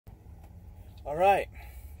Alright,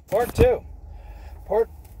 part two. Part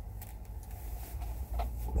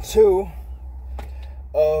two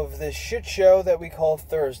of this shit show that we call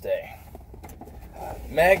Thursday.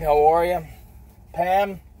 Meg, how are you?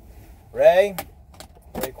 Pam, Ray,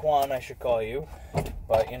 Raekwon I should call you,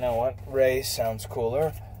 but you know what, Ray sounds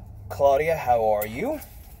cooler. Claudia, how are you?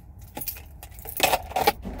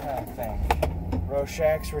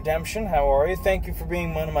 Roshax Redemption, how are you? Thank you for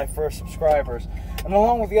being one of my first subscribers. And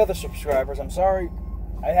along with the other subscribers, I'm sorry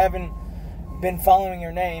I haven't been following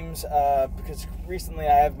your names because recently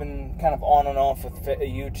I have been kind of on and off with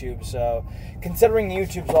YouTube. So, considering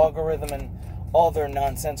YouTube's algorithm and all their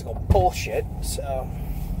nonsensical bullshit, so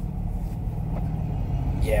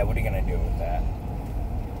yeah, what are you gonna do with that?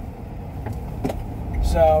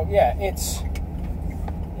 So yeah, it's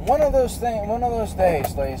one of those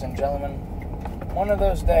days, ladies and gentlemen. One of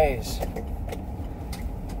those days.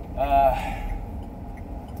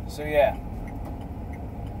 So yeah.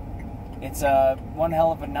 It's one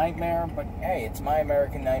hell of a nightmare, but hey, it's my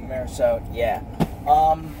American nightmare, so yeah.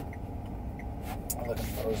 I'm looking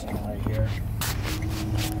frozen right here.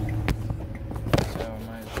 So I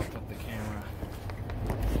might as well put the camera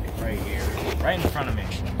right here, right in front of me.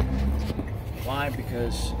 Why?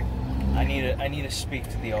 Because I need to speak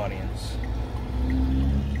to the audience.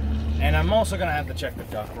 And I'm also gonna have to check the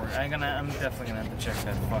ductwork. I'm definitely gonna have to check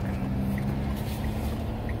that fucking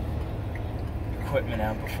equipment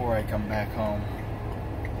out before I come back home.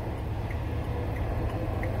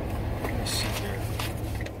 Let me see here.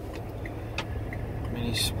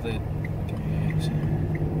 Mini split 3/8.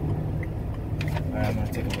 Alright, I'm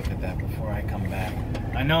gonna take a look at that before I come back.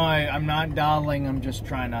 I know I'm not dawdling, I'm just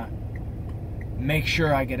trying to make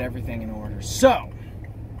sure I get everything in order. So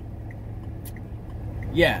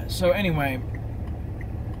yeah, so anyway,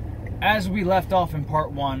 as we left off in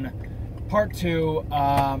part one, part two,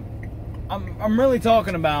 I'm really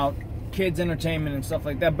talking about kids' entertainment and stuff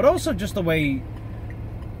like that, but also just the way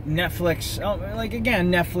Netflix, like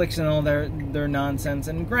again, Netflix and all their nonsense.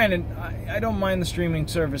 And granted, I don't mind the streaming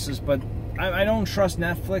services, but I don't trust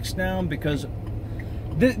Netflix now because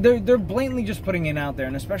they're blatantly just putting it out there,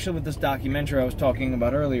 and especially with this documentary I was talking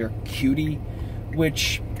about earlier, Cutie,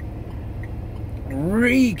 which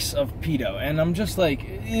reeks of pedo, and I'm just like,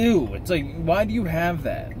 ew. It's like, why do you have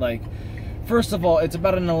that? Like, first of all, it's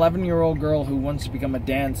about an 11-year-old girl who wants to become a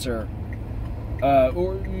dancer,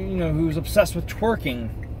 or you know, who's obsessed with twerking,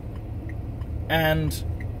 and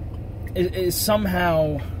is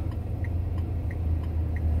somehow,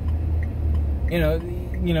 you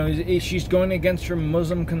know, she's going against her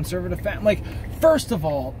Muslim conservative family. Like, first of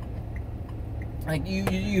all, like,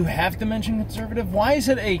 you have to mention conservative. Why is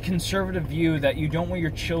it a conservative view that you don't want your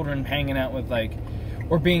children hanging out with, like,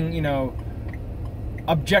 or being, you know,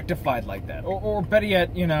 objectified like that? Or better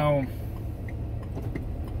yet, you know,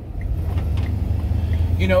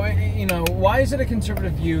 why is it a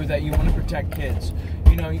conservative view that you want to protect kids?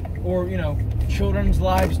 You know, or, you know, children's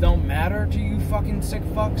lives don't matter to you fucking sick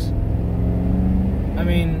fucks? I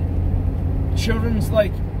mean, children's,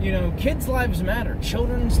 like, you know, kids' lives matter.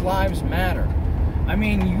 Children's lives matter. I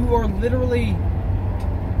mean, you are literally,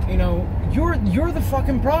 you know, you're the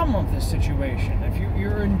fucking problem of this situation if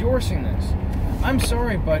you're endorsing this. I'm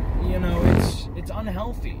sorry, but, you know, it's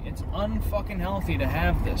unhealthy. It's unfucking healthy to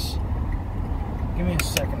have this. Give me a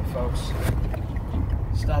second, folks.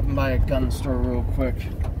 Stopping by a gun store real quick.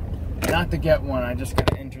 Not to get one, I just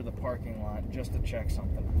gotta enter the parking lot just to check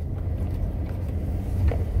something.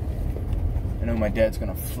 I know my dad's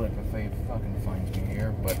gonna flip if he fucking finds me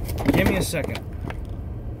here, but give me a second.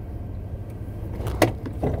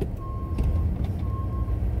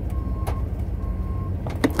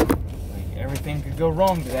 Like, everything could go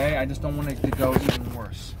wrong today. I just don't want it to go even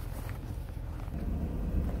worse.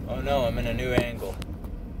 Oh no, I'm in a new angle.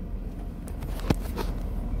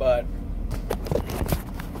 But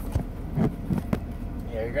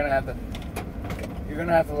yeah, you're gonna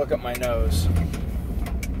have to look at my nose.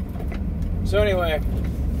 So anyway,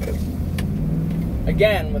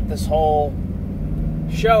 again with this whole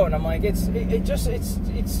show, and I'm like, it's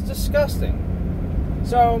disgusting.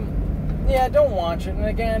 So yeah, don't watch it. And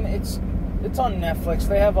again, it's on Netflix.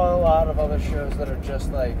 They have a lot of other shows that are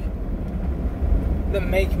just like, that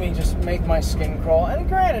make my skin crawl. And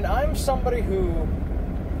granted, I'm somebody who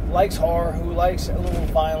likes horror, who likes a little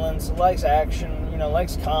violence, likes action, you know,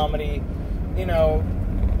 likes comedy, you know.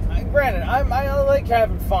 Granted, I like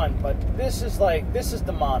having fun, but this is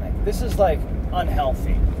demonic. This is like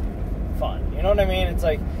unhealthy fun. You know what I mean? It's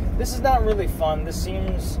like, this is not really fun. This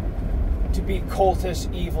seems to be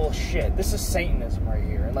cultist, evil shit. This is Satanism right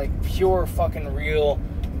here. Like, pure fucking real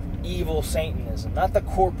evil Satanism. Not the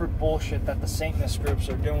corporate bullshit that the Satanist groups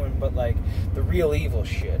are doing, but, like, the real evil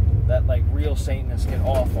shit that, like, real Satanists get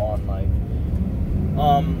off on, like.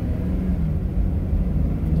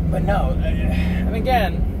 But no, and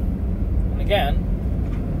again,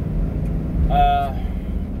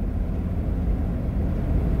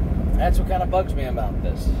 that's what kind of bugs me about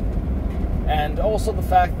this. And also the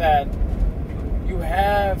fact that you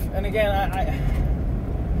have, and again,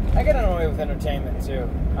 I get annoyed with entertainment too.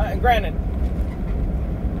 Granted,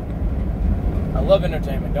 I love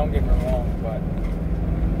entertainment, don't get me wrong, but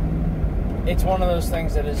it's one of those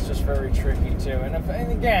things that is just very tricky too. And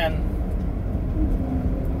again,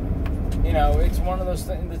 you know, it's one of those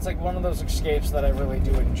things. It's like one of those escapes that I really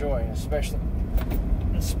do enjoy, especially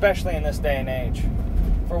in this day and age.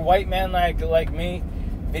 For a white man like me,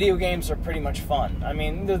 video games are pretty much fun. I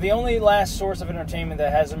mean, they're the only last source of entertainment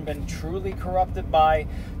that hasn't been truly corrupted by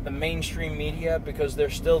the mainstream media, because they're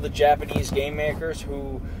still the Japanese game makers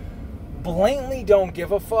who blatantly don't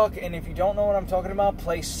give a fuck. And if you don't know what I'm talking about,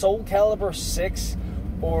 play Soul Calibur 6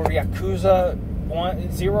 or Yakuza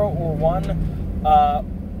 0 or 1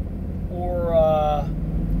 or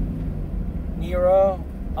Nier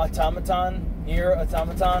Automata,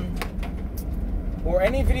 or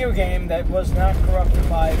any video game that was not corrupted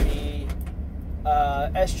by the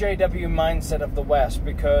SJW mindset of the West,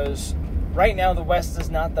 because right now the West is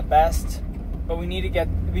not the best, but we need to get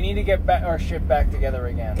our shit back together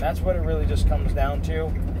again. That's what it really just comes down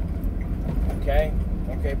to. Okay,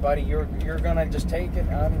 buddy, you're gonna just take it.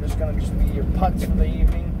 I'm just gonna be your putz for the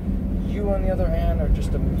evening. You, on the other hand, are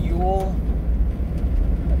just a mule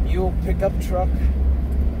pickup truck.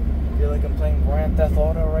 I feel like I'm playing Grand Theft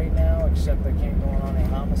Auto right now, except I can't go on a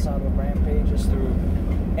homicidal rampages through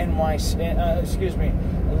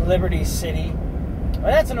Liberty City. But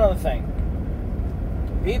that's another thing.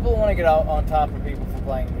 People want to get out on top of people for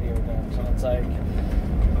playing video games, and it's like,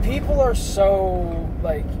 people are so,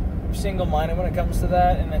 like, single-minded when it comes to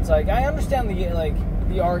that, and it's like, I understand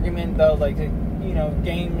the argument, though, like, you know,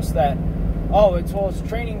 games that, it's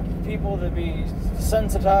training people to be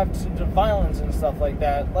sensitive to violence and stuff like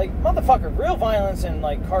that. Like, motherfucker, real violence and,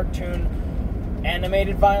 like, cartoon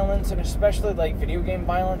animated violence, and especially, like, video game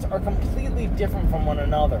violence, are completely different from one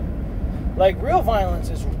another. Like, real violence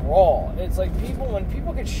is raw. It's like when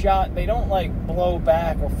people get shot, they don't, like, blow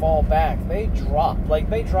back or fall back. They drop like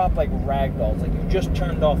ragdolls. Like, you just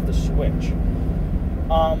turned off the switch.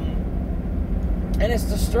 And it's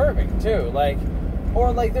disturbing, too. Like,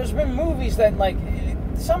 or, like, there's been movies that, like,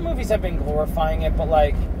 some movies have been glorifying it, but,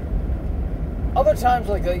 like, other times,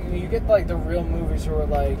 like you get, like, the real movies who are,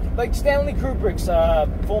 like Stanley Kubrick's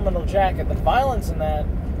Full Metal Jacket. The violence in that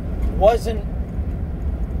wasn't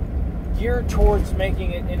geared towards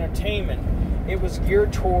making it entertainment. It was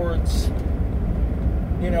geared towards,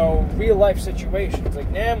 you know, real life situations. Like,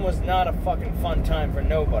 Nam was not a fucking fun time for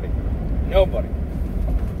nobody. Nobody.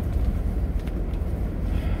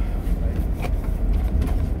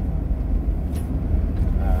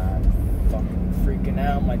 Fucking freaking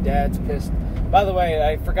out. My dad's pissed. By the way,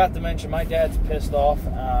 I forgot to mention, my dad's pissed off.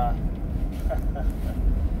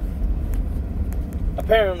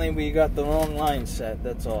 Apparently we got the wrong line set,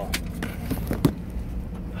 that's all.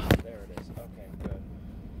 There it is. Okay, good.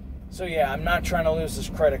 So yeah, I'm not trying to lose this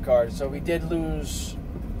credit card. So we did lose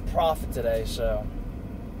profit today, so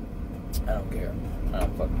I don't care. I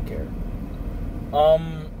don't fucking care.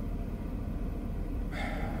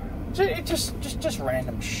 It just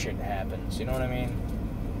random shit happens, you know what I mean?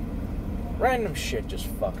 Random shit just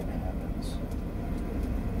fucking happens.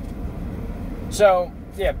 So,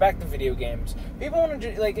 yeah, back to video games. People want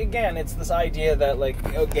to, like, again, it's this idea that, like,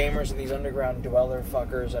 gamers are these underground dweller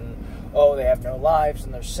fuckers, and, they have no lives,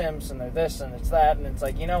 and they're simps, and they're this, and it's that, and it's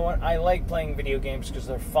like, you know what, I like playing video games because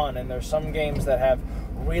they're fun, and there's some games that have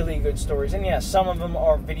really good stories, and yeah, some of them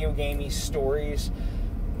are video gamey stories,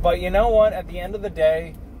 but you know what, at the end of the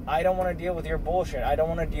day, I don't want to deal with your bullshit. I don't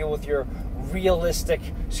want to deal with your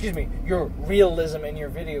your realism in your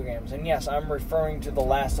video games. And yes, I'm referring to The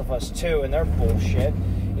Last of Us 2 and their bullshit.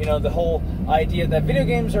 You know, the whole idea that video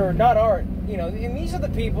games are not art. You know, and these are the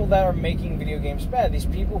people that are making video games bad. These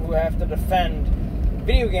people who have to defend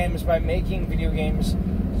video games by making video games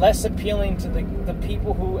less appealing to the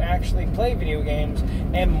people who actually play video games,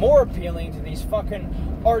 and more appealing to these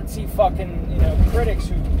fucking artsy fucking, you know, critics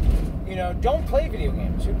who, you know, don't play video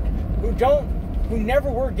games, who never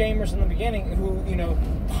were gamers in the beginning, who, you know,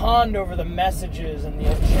 pond over the messages and the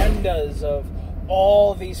agendas of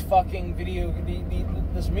all these fucking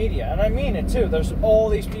this media. And I mean it too. There's all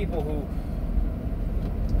these people who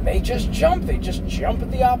they just jump at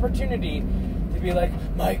the opportunity to be like,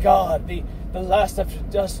 my God, the the Last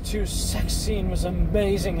of Us 2 sex scene was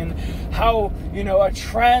amazing, and how, you know, a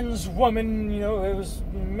trans woman, you know, it was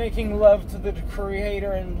making love to the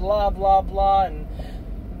creator and blah, blah, blah,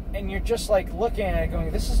 and you're just, like, looking at it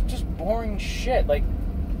going, this is just boring shit, like,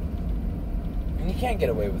 and you can't get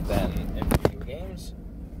away with that in video games.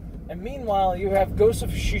 And meanwhile, you have Ghost of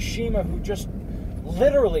Tsushima, who just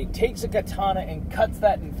literally takes a katana and cuts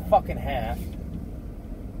that in fucking half.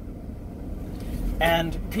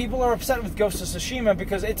 And people are upset with Ghost of Tsushima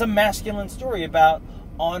because it's a masculine story about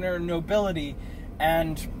honor and nobility,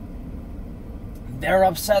 and they're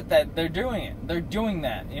upset that they're doing it. They're doing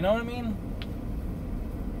that. You know what I mean?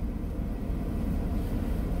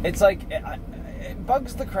 It's like, it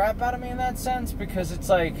bugs the crap out of me in that sense, because it's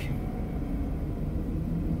like,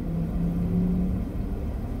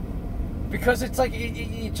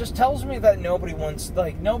 it just tells me that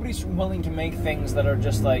nobody's willing to make things that are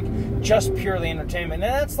just purely entertainment.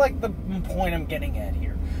 And that's like the point I'm getting at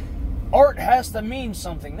here. Art has to mean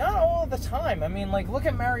something, not all the time. I mean, like, look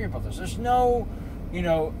at Mario Brothers. There's no, you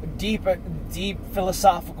know, deep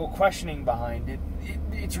philosophical questioning behind it.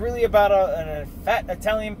 It's really about a fat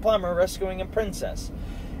Italian plumber rescuing a princess.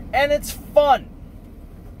 And it's fun.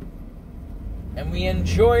 And we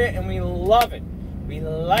enjoy it, and we love it. We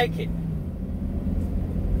like it.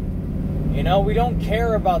 You know, we don't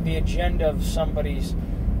care about the agenda of somebody's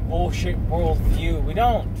bullshit worldview. We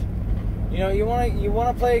don't. You know, you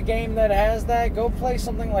want to play a game that has that, go play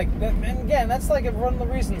something like that. And again, that's like one of the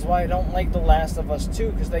reasons why I don't like The Last of Us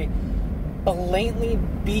 2, because they blatantly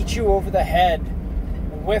beat you over the head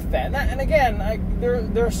with that. And again,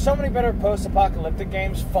 there are so many better post-apocalyptic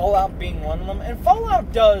games, Fallout being one of them. And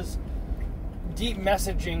Fallout does deep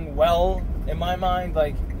messaging well, in my mind,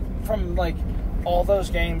 like, from, like, all those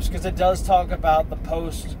games, because it does talk about the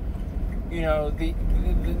post, you know, the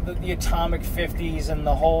atomic 50s and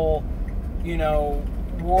the whole, you know,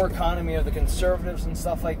 war economy of the conservatives and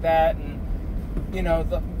stuff like that, and, you know,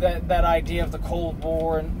 that idea of the Cold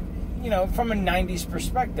War, and, you know, from a 90s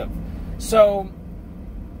perspective. So,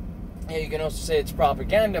 yeah, you can also say it's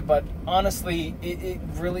propaganda, but honestly, it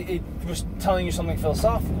was telling you something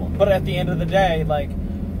philosophical. But at the end of the day, like,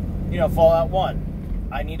 you know, Fallout 1,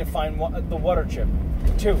 I need to find the water chip.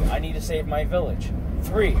 2, I need to save my village.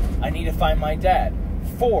 3, I need to find my dad.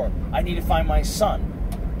 4, I need to find my son.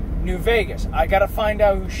 New Vegas, I gotta find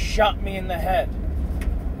out who shot me in the head.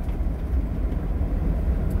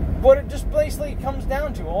 What it just basically comes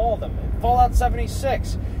down to, all of them. Fallout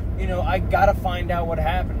 76, you know, I gotta find out what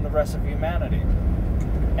happened to the rest of humanity.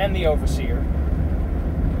 And the Overseer.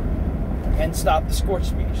 And stop the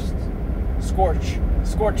Scorch Beasts. Scorch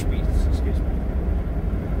Beasts, excuse me.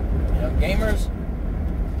 You know, gamers,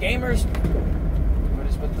 what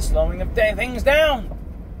is with the slowing of things down?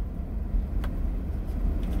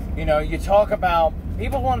 You know,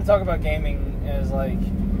 people want to talk about gaming as, like,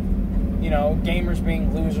 you know, gamers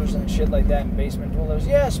being losers and shit like that, and basement dwellers.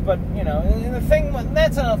 Yes, but, you know, and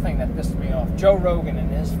that's another thing that pissed me off. Joe Rogan and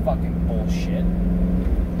his fucking bullshit.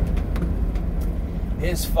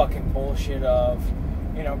 His fucking bullshit of,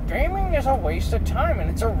 you know, gaming is a waste of time, and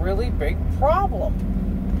it's a really big problem.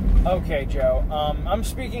 Okay, Joe, I'm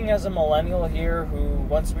speaking as a millennial here who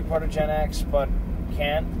wants to be part of Gen X, but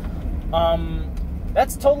can't.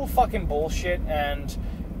 That's total fucking bullshit, and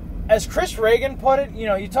as Chris Reagan put it, you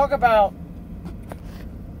know, you talk about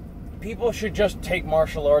people should just take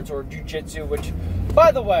martial arts or jiu-jitsu, which,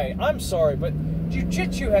 by the way, I'm sorry, but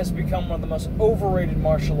jiu-jitsu has become one of the most overrated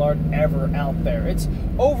martial art ever out there. It's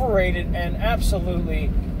overrated and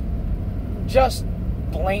absolutely just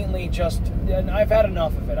blatantly and I've had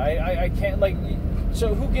enough of it. I can't, like,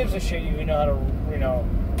 so who gives a shit if you know how to, you know,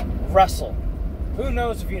 wrestle? Who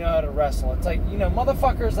knows if you know how to wrestle? It's like, you know,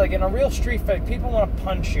 motherfuckers, like, in a real street fight, people want to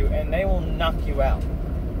punch you and they will knock you out.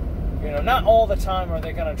 You know, not all the time are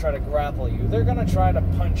they going to try to grapple you. They're going to try to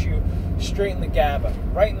punch you straight in the gabba,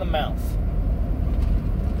 right in the mouth.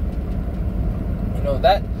 You know,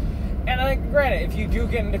 that, and granted, if you do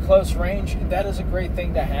get into close range, that is a great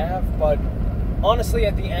thing to have, but honestly,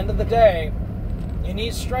 at the end of the day, you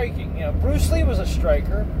need striking. You know, Bruce Lee was a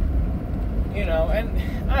striker, you know,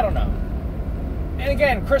 and I don't know. And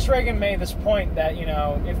again, Chris Reagan made this point that, you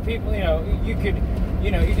know, if people, you know, you could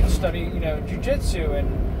study, you know, jiu-jitsu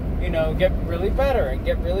and, you know, get really better, and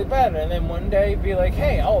then one day be like,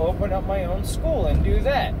 hey, I'll open up my own school and do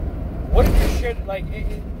that. What if you should, like,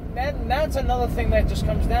 that's another thing that just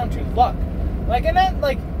comes down to luck. Like, and that,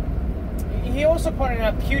 like, he also pointed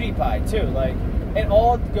out PewDiePie, too. Like, it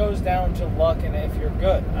all goes down to luck and if you're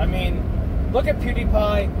good. I mean, look at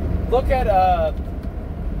PewDiePie, look at,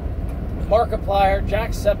 Markiplier,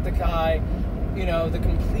 Jacksepticeye, you know, the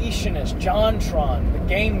completionists, JonTron, the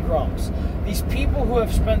Game Grumps, these people who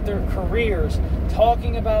have spent their careers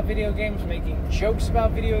talking about video games, making jokes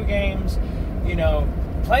about video games, you know,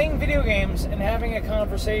 playing video games and having a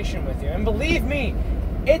conversation with you. And believe me,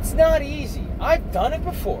 it's not easy. I've done it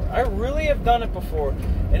before. I really have done it before.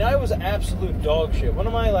 And I was absolute dog shit. One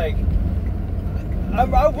of my, like, I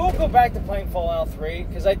will go back to playing Fallout 3,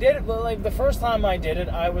 because I did it, like, the first time I did it,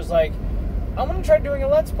 I was like, I want to try doing a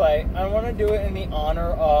Let's Play. I want to do it in the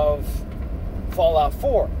honor of Fallout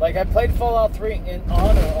 4. Like, I played Fallout 3 in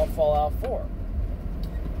honor of Fallout 4.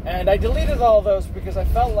 And I deleted all those because I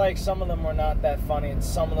felt like some of them were not that funny, and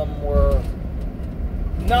some of them were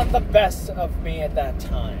not the best of me at that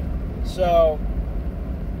time. So,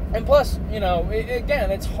 and plus, you know,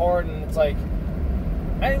 again, it's hard, and it's like,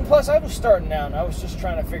 and plus, I was starting out, and I was just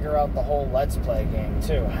trying to figure out the whole Let's Play game,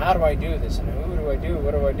 too. How do I do this? And who do I do?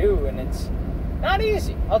 What do I do? And it's not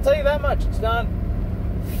easy. I'll tell you that much. It's not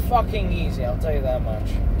fucking easy. I'll tell you that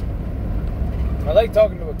much. I like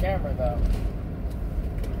talking to a camera, though.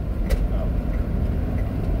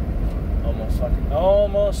 Oh.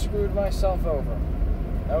 Almost screwed myself over.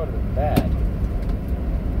 That would have been bad.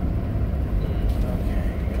 Okay.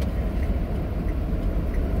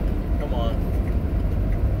 Come on.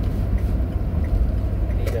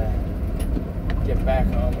 Get back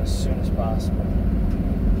home as soon as possible.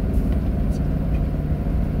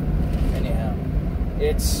 Anyhow,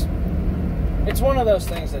 it's one of those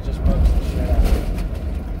things that just bugs the shit out of me.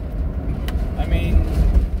 I mean,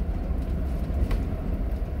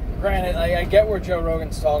 granted, I get where Joe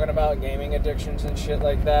Rogan's talking about gaming addictions and shit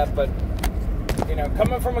like that, but, you know,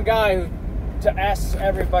 coming from a guy who to ask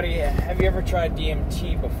everybody, have you ever tried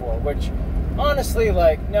DMT before? Which, honestly,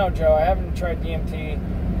 like, no, Joe, I haven't tried DMT.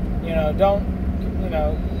 You know, you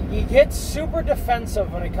know, he gets super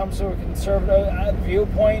defensive when it comes to a conservative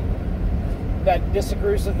viewpoint that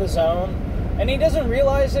disagrees with his own. And he doesn't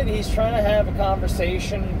realize it. He's trying to have a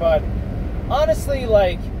conversation, but honestly,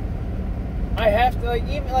 like, I have to, like,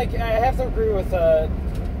 even, like, I have to agree with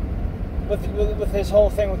his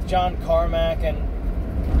whole thing with John Carmack, and,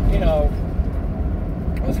 you know,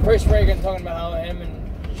 with Chris Reagan talking about how him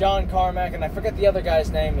and John Carmack, and I forget the other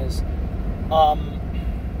guy's name is,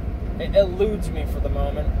 it eludes me for the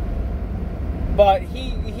moment, but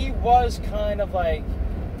he was kind of like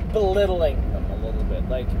belittling them a little bit,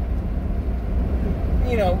 like,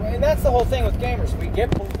 you know, and that's the whole thing with gamers. We get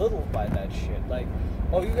belittled by that shit, like,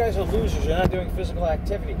 oh, you guys are losers, you're not doing physical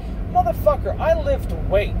activity. Motherfucker, I lift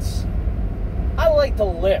weights. I like to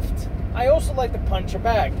lift. I also like to punch a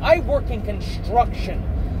bag. I work in construction,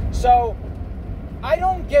 so I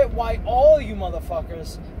don't get why all you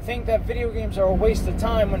motherfuckers think that video games are a waste of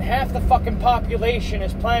time when half the fucking population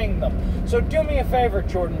is playing them. So do me a favor,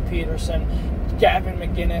 Jordan Peterson, Gavin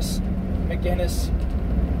McGinnis,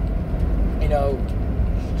 you know,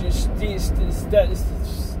 just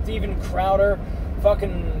Steven Crowder,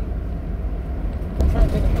 fucking, I'm trying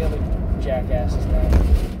to think of the other jackass's name.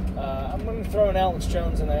 I'm going to throw in Alex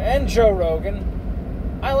Jones in there, and Joe Rogan.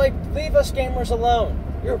 Leave us gamers alone.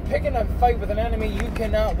 You're picking a fight with an enemy you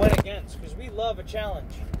cannot win against, because we love a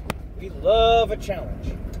challenge. We love a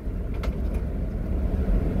challenge.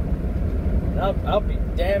 And I'll be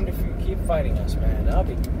damned if you keep fighting us, man. I'll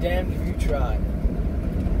be damned if you try.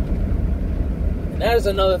 And that is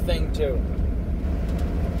another thing, too.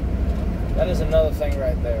 That is another thing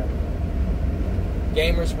right there.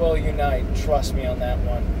 Gamers will unite. Trust me on that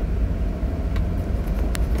one.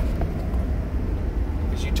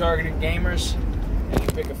 Because you targeted gamers, and you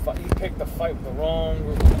pick the fight with the wrong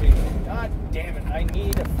group of people. God damn it, I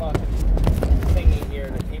need a fucking thingy here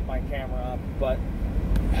to keep my camera up, but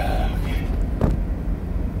okay.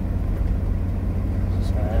 It's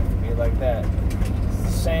just gonna have to be like that. It's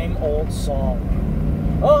the same old song.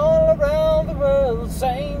 All around the world,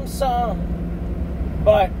 same song.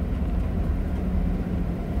 But,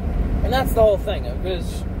 and that's the whole thing,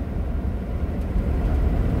 because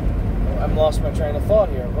I've lost my train of thought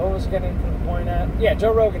here. What was getting to the point at? Yeah,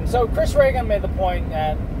 Joe Rogan. So Chris Reagan made the point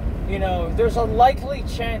that, you know, there's a likely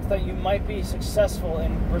chance that you might be successful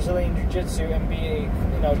in Brazilian Jiu-Jitsu and be a,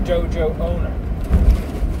 you know, dojo owner.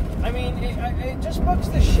 I mean, it just bugs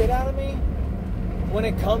the shit out of me when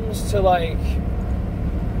it comes to, like,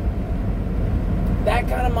 that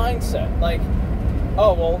kind of mindset. Like,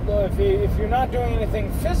 oh, well, if you're not doing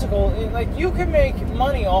anything physical, like, you can make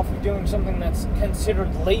money off of doing something that's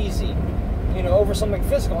considered lazy, you know, over something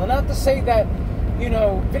physical. And not to say that, you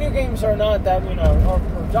know, video games are not that, you know, are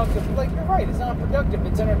productive. Like, you're right, it's not productive,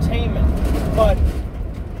 it's entertainment. But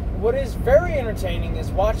what is very entertaining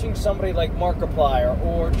is watching somebody like Markiplier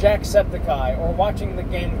or Jacksepticeye or watching the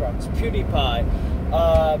Game Grunts, PewDiePie,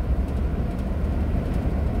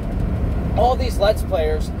 all these Let's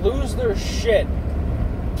Players lose their shit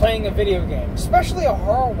playing a video game, especially a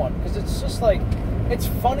horror one, because it's just like, it's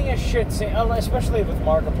funny as shit, especially with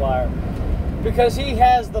Markiplier, because he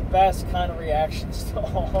has the best kind of reactions to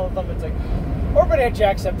all of them. It's like, or but at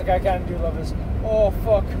Jacksepticeye, I kind of do love his, oh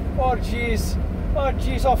fuck, oh jeez, oh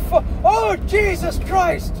jeez, oh fuck, oh Jesus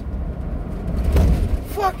Christ,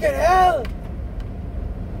 fucking hell.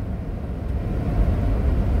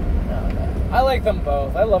 I like them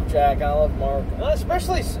both. I love Jack and I love Mark. And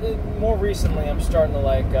especially more recently, I'm starting to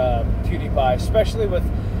like PewDiePie, especially with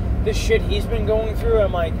this shit he's been going through.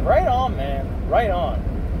 I'm like, right on, man, right on.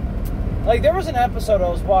 Like there was an episode I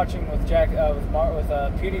was watching with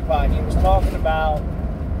PewDiePie, and he was talking about,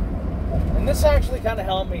 and this actually kind of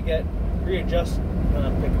helped me get readjusted.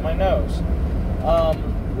 I'm picking my nose,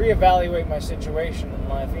 reevaluate my situation in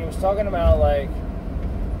life. And he was talking about like,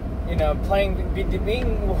 you know, being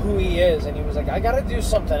who he is, and he was like, I gotta do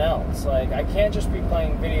something else. Like, I can't just be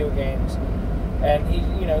playing video games. And he,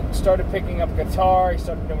 you know, started picking up guitar, he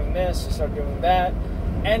started doing this, he started doing that.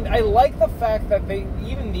 And I like the fact that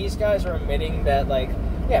even these guys are admitting that, like,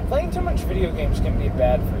 yeah, playing too much video games can be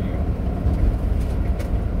bad for you.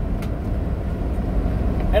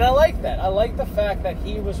 And I like that. I like the fact that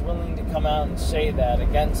he was willing to come out and say that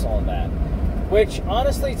against all that. Which,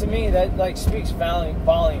 honestly, to me, that, like, speaks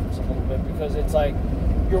volumes a little bit, because it's like,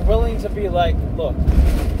 you're willing to be like, look.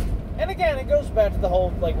 And again, it goes back to the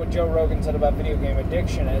whole, like, what Joe Rogan said about video game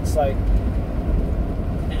addiction. It's like,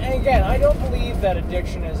 and again, I don't believe that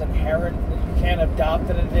addiction is inherent, that you can't adopt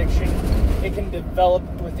an addiction. It can develop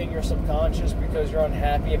within your subconscious because you're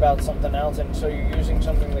unhappy about something else, and so you're using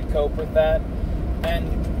something to cope with that.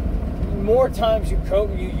 And more times you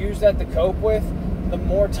use that to cope with, the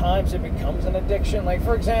more times it becomes an addiction. Like,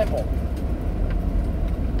 for example,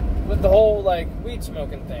 with the whole, like, weed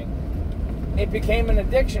smoking thing, it became an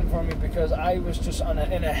addiction for me because I was just in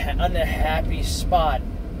a happy spot,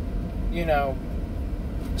 you know,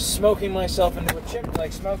 smoking myself into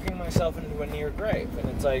a near grave. And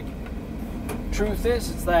it's like, truth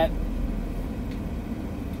is that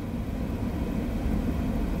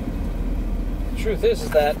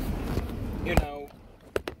you know,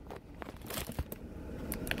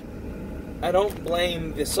 I don't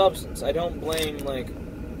blame the substance. I don't blame, like,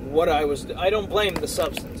 I don't blame the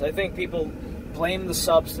substance. I think people blame the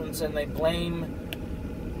substance and they blame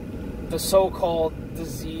the so-called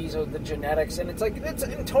disease or the genetics, and it's like, it's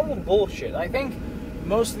total bullshit. I think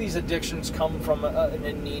most of these addictions come from a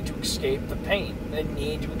need to escape the pain, a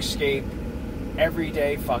need to escape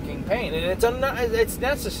everyday fucking pain, and it's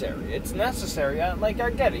necessary. It's necessary. I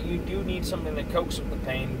get it. You do need something that copes with the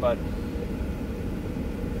pain, but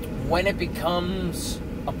when it becomes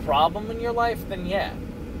a problem in your life, then yeah.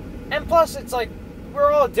 And plus, it's like, we're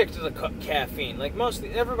all addicted to caffeine. Like,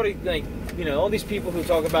 everybody, like, you know, all these people who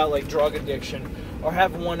talk about, like, drug addiction or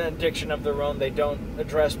have one addiction of their own they don't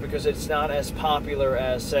address because it's not as popular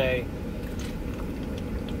as, say,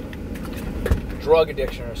 drug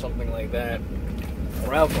addiction or something like that,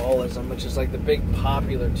 or alcoholism, which is, like, the big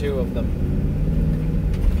popular two of them.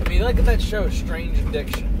 I mean, look at that show, Strange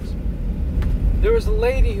Addictions. There was a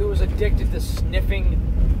lady who was addicted to sniffing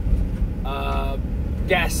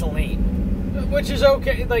gasoline, which is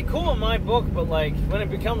okay, like, cool in my book, but, like, when it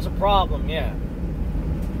becomes a problem, yeah.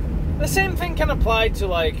 The same thing can apply to,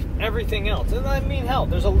 like, everything else. And I mean, hell,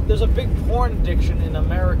 there's a big porn addiction in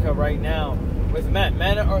America right now with men.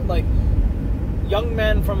 Men are, like, young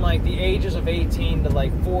men from, like, the ages of 18 to,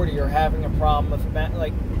 like, 40 are having a problem with,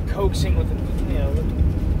 like, coaxing with, you know,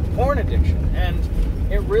 with porn addiction. And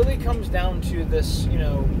it really comes down to this, you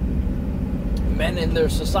know, men in their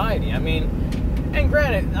society. I mean, and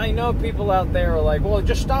granted, I know people out there are like, well,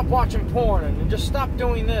 just stop watching porn and just stop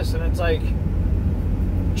doing this. And it's like,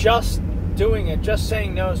 just doing it, just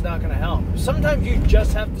saying no is not going to help. Sometimes you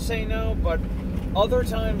just have to say no, but other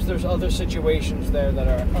times there's other situations there that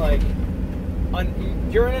are like,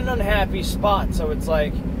 you're in an unhappy spot. So it's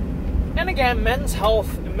like, and again,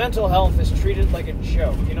 mental health is treated like a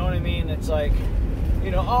joke. You know what I mean? It's like, you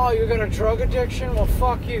know, oh, you got a drug addiction? Well,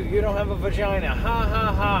 fuck you. You don't have a vagina. Ha,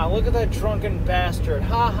 ha, ha. Look at that drunken bastard.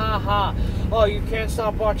 Ha, ha, ha. Oh, you can't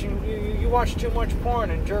stop watching. You watch too much porn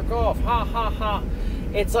and jerk off. Ha, ha, ha.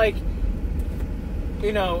 It's like,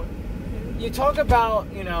 you know, you talk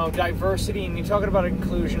about, you know, diversity, and you talk about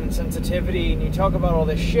inclusion and sensitivity, and you talk about all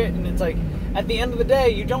this shit, and it's like, at the end of the day,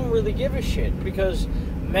 you don't really give a shit, because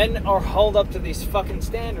men are held up to these fucking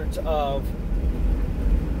standards of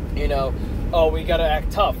You know, oh, we gotta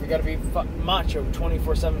act tough. We gotta be macho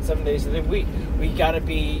 24/7, 7 days of the week. We gotta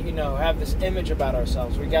be, you know, have this image about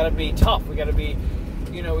ourselves. We gotta be tough. We gotta be,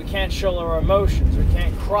 you know, we can't show our emotions. We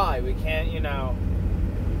can't cry. We can't, you know,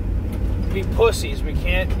 be pussies. We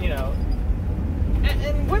can't, you know.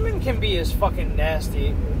 And women can be as fucking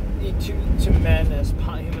nasty to men as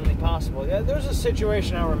humanly possible. Yeah, there's a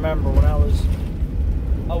situation I remember when I was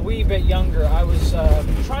a wee bit younger. I was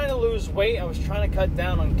trying to lose weight. I was trying to cut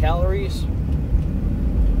down on calories.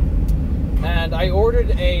 And I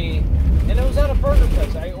ordered and it was at a burger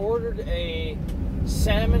place. I ordered a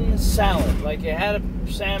salmon salad. Like, it had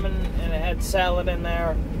a salmon and it had salad in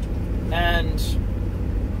there. And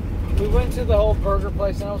we went to the whole burger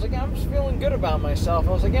place, and I was like, I'm just feeling good about myself.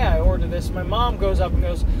 I was like, yeah, I ordered this. My mom goes up and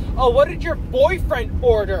goes, oh, what did your boyfriend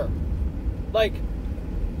order? Like,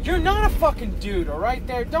 you're not a fucking dude, all right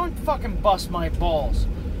there? Don't fucking bust my balls.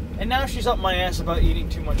 And now she's up my ass about eating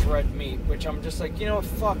too much red meat, which I'm just like, you know what,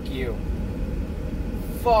 fuck you.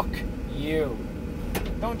 Fuck you.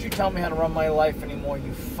 Don't you tell me how to run my life anymore,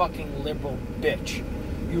 you fucking liberal bitch.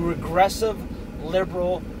 You regressive,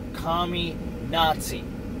 liberal, commie, Nazi.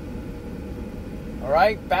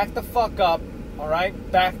 Alright? Back the fuck up.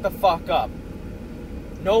 Alright? Back the fuck up.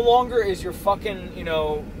 No longer is your fucking, you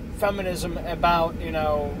know, feminism about, you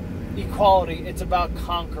know, equality. It's about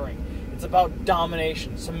conquering. It's about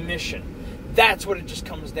domination, submission. That's what it just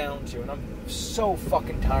comes down to. And I'm so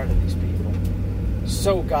fucking tired of these people.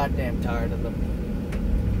 So goddamn tired of them.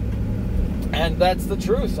 And that's the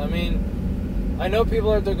truth. I mean, I know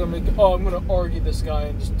people are going to be, oh, I'm going to argue this guy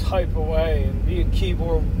and just type away and be a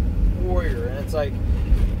keyboard warrior. And it's like,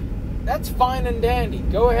 that's fine and dandy.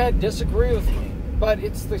 Go ahead, disagree with me. But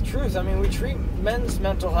it's the truth. I mean, we treat men's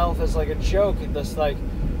mental health as like a joke. It's like,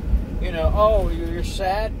 you know, oh, you're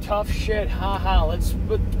sad, tough shit, haha, let's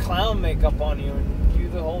put clown makeup on you and do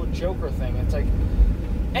the whole Joker thing. It's like,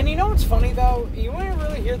 and you know what's funny though? You want to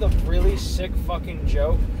really hear the really sick fucking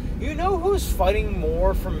joke? You know who's fighting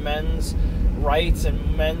more for men's rights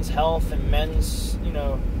and men's health and men's, you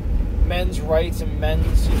know, men's rights and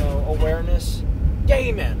men's, you know, awareness?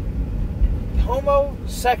 Gay men.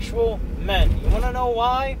 Homosexual men. You want to know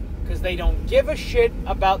why? Because they don't give a shit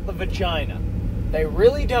about the vagina. They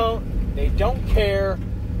really don't. They don't care.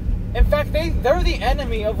 In fact, they're the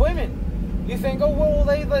enemy of women. You think, oh well,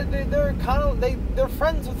 they're kind of they're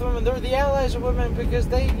friends with women. They're the allies of women because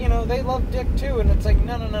they, you know, they love dick too. And it's like,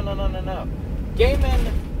 no. Gay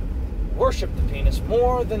men worship the penis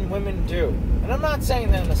more than women do. And I'm not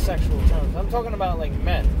saying that in a sexual terms. I'm talking about like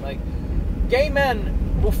men. Like, gay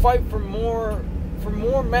men will fight for more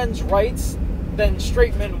men's rights than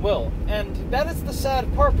straight men will. And that is the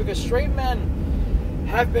sad part, because straight men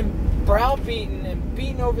have been browbeaten and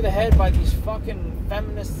beaten over the head by these fucking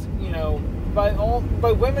feminists, you know, by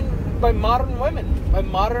modern women, by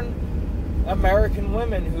modern American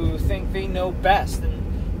women who think they know best,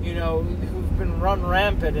 and, you know, who've been run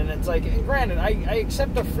rampant. And it's like, and granted, I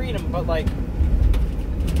accept the freedom, but like,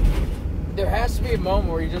 there has to be a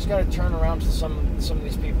moment where you just got to turn around to some of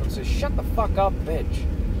these people and say, shut the fuck up, bitch.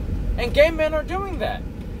 And gay men are doing that.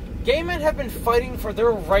 Gay men have been fighting for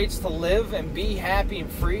their rights to live and be happy and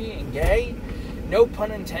free and gay, no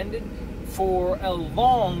pun intended, for a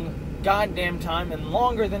long goddamn time, and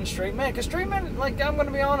longer than straight men. Because straight men, like, I'm going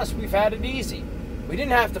to be honest, we've had it easy. We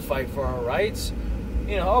didn't have to fight for our rights.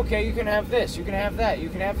 You know, okay, you can have this, you can have that, you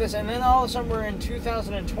can have this. And then all of a sudden we're in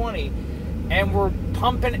 2020, and we're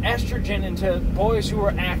pumping estrogen into boys who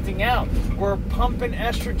are acting out. We're pumping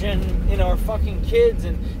estrogen in our fucking kids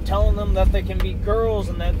and telling them that they can be girls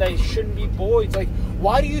and that they shouldn't be boys. Like,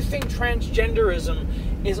 why do you think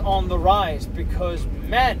transgenderism is on the rise? Because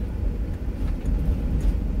men,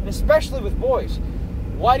 and especially with boys.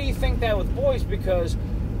 Why do you think that with boys? Because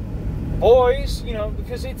boys, you know,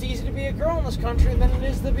 because it's easy to be a girl in this country than it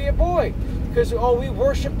is to be a boy. Because, oh, we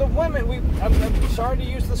worship the women. I'm sorry to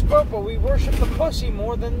use this quote, but we worship the pussy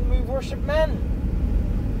more than we worship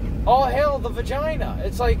men. All hail the vagina.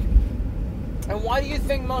 It's like, and why do you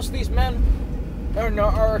think most of these men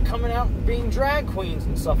are coming out being drag queens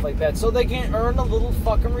and stuff like that? So they can earn a little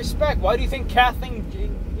fucking respect. Why do you think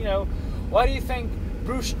why do you think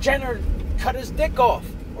Bruce Jenner cut his dick off?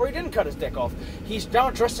 Or he didn't cut his dick off. He's now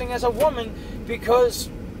dressing as a woman because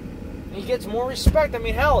he gets more respect. I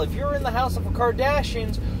mean, hell, if you're in the house of the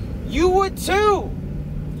Kardashians, you would too.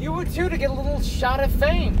 You would too, to get a little shot of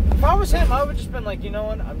fame. If I was him, I would just been like, you know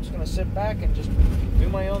what? I'm just going to sit back and just do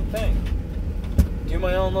my own thing. Do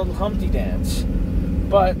my own little Humpty dance.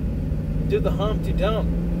 But do the Humpty Dump.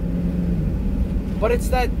 But it's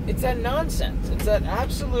that nonsense. It's that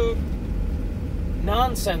absolute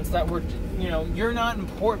nonsense that we're, you know, you're not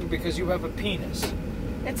important because you have a penis.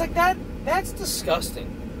 It's like that's disgusting.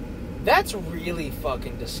 That's really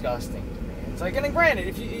fucking disgusting to me. It's like, and granted,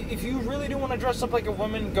 if you really do want to dress up like a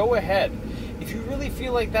woman, go ahead. If you really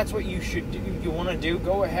feel like that's what you should do, you want to do,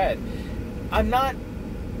 go ahead. I'm not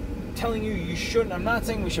telling you shouldn't. I'm not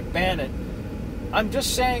saying we should ban it. I'm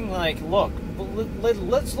just saying, like, look,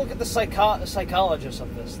 let's look at the psychologist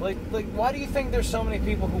of this. Like, why do you think there's so many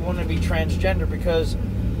people who want to be transgender? Because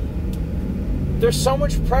there's so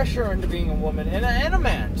much pressure into being a woman and a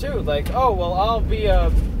man too. Like, oh well, I'll be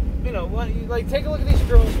a, you know, like, take a look at these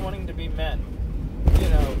girls wanting to be men. You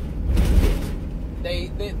know,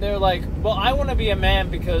 they're like, well, I want to be a man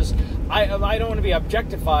because I don't want to be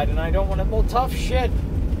objectified, and I don't want to. Well, tough shit.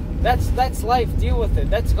 That's life. Deal with it.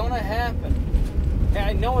 That's gonna happen. And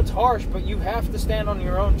I know it's harsh, but you have to stand on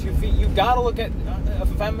your own 2 feet. You gotta look at a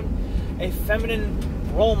feminine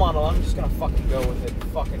role model. I'm just gonna fucking go with it.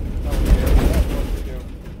 Fucking no one cares what to do.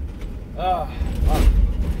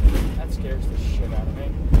 That scares the shit out of me.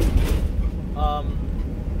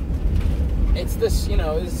 It's this, you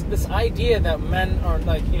know, is this idea that men are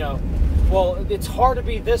like, you know, well, it's hard to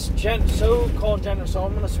be this so-called gender, so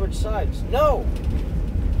I'm gonna switch sides. No.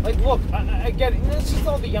 Like, look, I get it. This is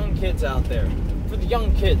all the young kids out there. For the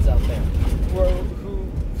young kids out there who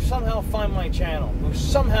somehow find my channel, who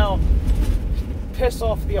somehow piss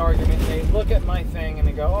off the argument, they look at my thing and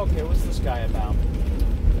they go, okay, what's this guy about?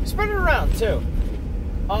 Spread it around, too.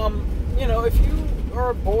 You know, if you are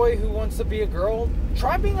a boy who wants to be a girl,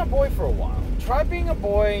 try being a boy for a while. Try being a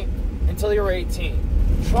boy until you're 18.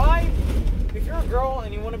 If you're a girl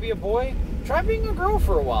and you want to be a boy, try being a girl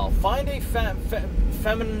for a while. Find a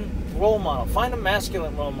feminine role model. Find a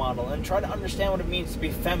masculine role model and try to understand what it means to be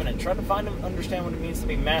feminine. Try to understand what it means to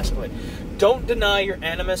be masculine. Don't deny your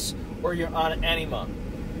animus or your anima.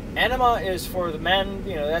 Anima is for the men,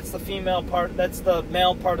 you know, that's the female part, that's the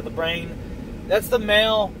male part of the brain. That's the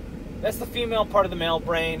female part of the male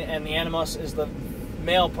brain, and the animus is the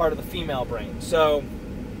male part of the female brain. So,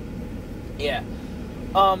 yeah.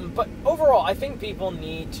 But overall, I think people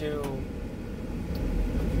need to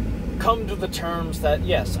come to the terms that,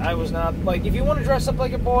 yes, I was not, like, if you want to dress up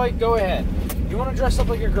like a boy, go ahead. If you want to dress up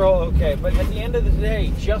like a girl, okay. But at the end of the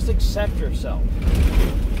day, just accept yourself.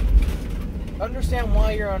 Understand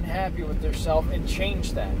why you're unhappy with yourself and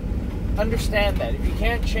change that. Understand that. If you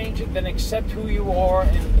can't change it, then accept who you are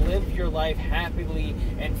and live your life happily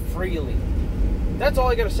and freely. That's all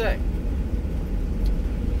I gotta say.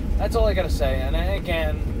 That's all I gotta say. And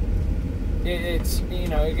again, it's, you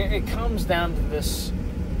know, it comes down to this.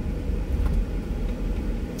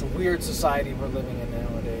 It's a weird society we're living in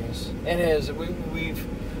nowadays. It is.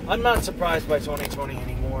 I'm not surprised by 2020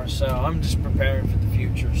 anymore, so I'm just preparing for the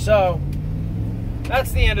future. So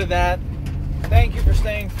that's the end of that. Thank you for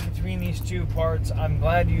staying between these two parts. I'm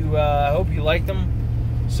glad you, I hope you liked them.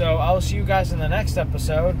 So I'll see you guys in the next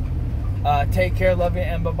episode. Take care, love you,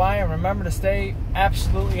 and bye-bye. And remember to stay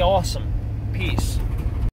absolutely awesome. Peace.